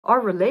Our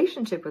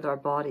relationship with our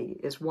body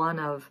is one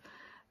of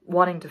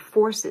wanting to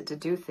force it to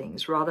do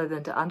things rather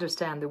than to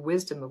understand the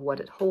wisdom of what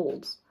it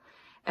holds.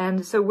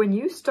 And so when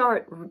you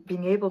start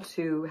being able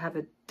to have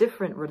a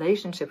different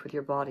relationship with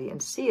your body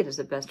and see it as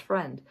a best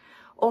friend,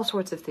 all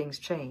sorts of things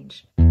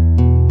change.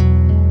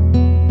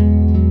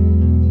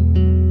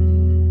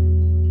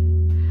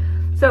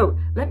 So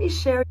let me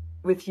share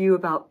with you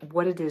about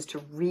what it is to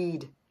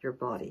read your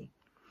body.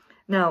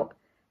 Now,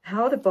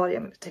 how the body,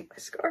 I'm going to take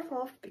the scarf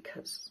off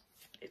because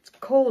it's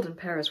cold in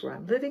Paris where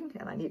I'm living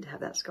and I need to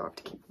have that scarf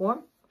to keep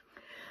warm.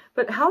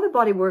 But how the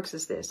body works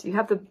is this. You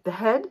have the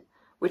head,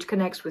 which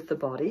connects with the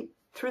body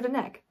through the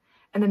neck.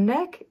 And the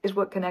neck is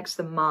what connects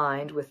the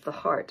mind with the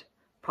heart.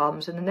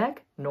 Problems in the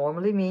neck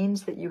normally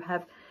means that you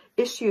have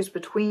issues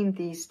between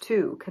these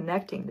two,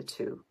 connecting the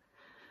two.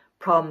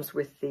 Problems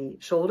with the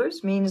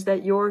shoulders means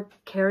that you're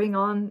carrying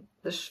on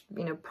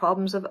the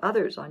problems of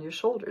others on your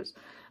shoulders.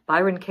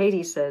 Byron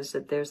Katie says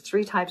that there's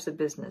 3 types of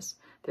business.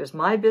 There's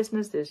my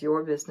business, there's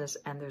your business,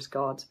 and there's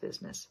God's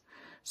business.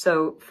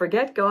 So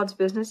forget God's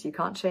business, you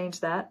can't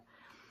change that.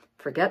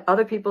 Forget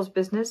other people's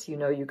business, you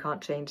know you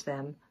can't change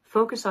them.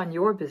 Focus on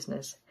your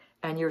business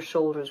and your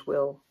shoulders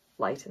will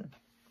lighten.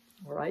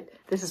 All right?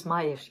 This is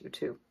my issue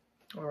too.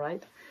 All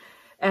right?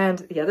 And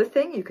the other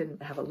thing, you can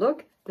have a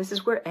look. This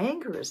is where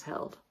anger is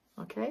held.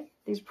 Okay?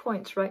 These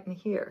points right in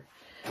here.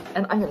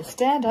 And I'm going to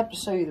stand up to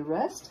show you the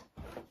rest.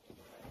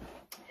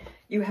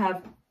 You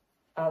have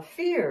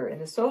fear in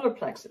the solar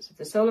plexus. If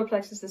the solar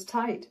plexus is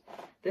tight,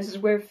 this is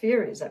where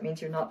fear is. That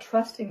means you're not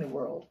trusting the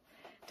world.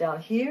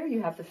 Down here,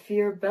 you have the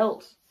fear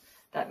belt.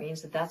 That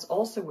means that that's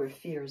also where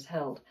fear is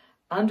held.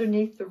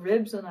 Underneath the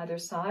ribs on either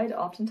side,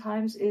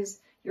 oftentimes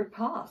is your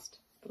past.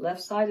 The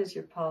left side is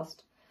your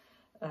past.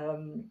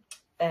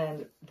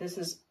 And this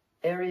is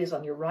areas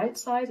on your right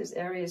side is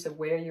areas of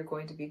where you're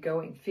going to be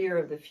going. Fear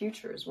of the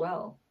future as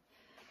well.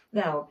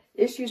 Now,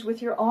 issues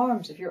with your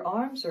arms. If your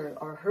arms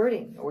are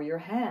hurting or your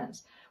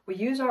hands, we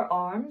use our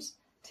arms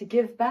to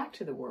give back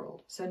to the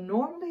world. So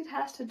normally it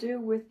has to do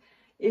with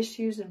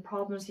issues and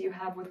problems you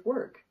have with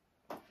work.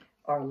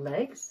 Our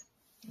legs,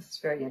 this is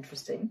very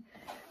interesting.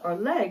 Our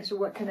legs are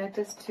what connect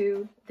us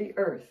to the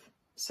earth.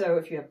 So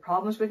if you have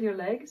problems with your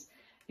legs,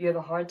 you have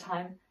a hard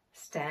time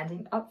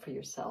standing up for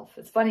yourself.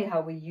 It's funny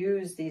how we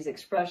use these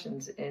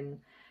expressions in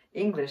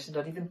English and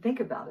don't even think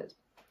about it.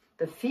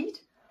 The feet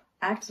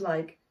act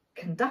like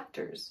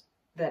conductors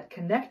that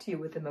connect you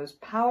with the most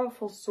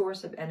powerful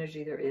source of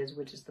energy there is,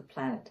 which is the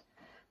planet.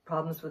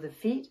 Problems with the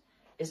feet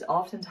is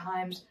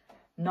oftentimes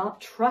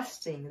not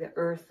trusting the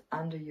earth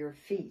under your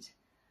feet,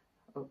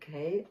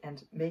 okay?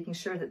 And making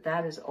sure that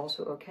that is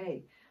also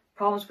okay.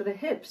 Problems with the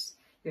hips.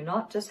 You're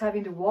not just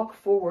having to walk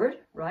forward,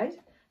 right?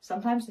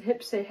 Sometimes the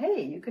hips say,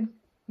 hey, you can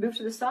move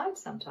to the side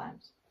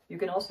sometimes. You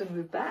can also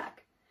move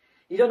back.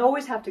 You don't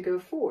always have to go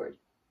forward,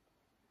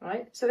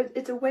 right? So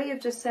it's a way of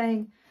just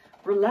saying,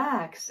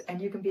 relax, and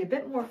you can be a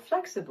bit more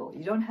flexible.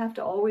 You don't have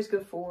to always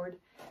go forward.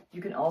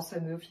 You can also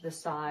move to the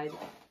side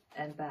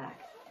and back.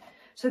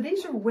 So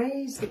these are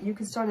ways that you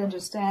can start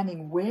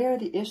understanding where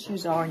the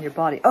issues are in your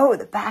body. Oh,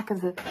 the back of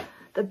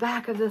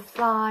the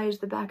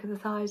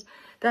thighs.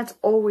 That's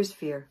always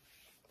fear.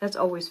 That's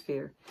always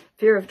fear.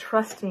 Fear of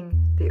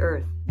trusting the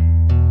earth.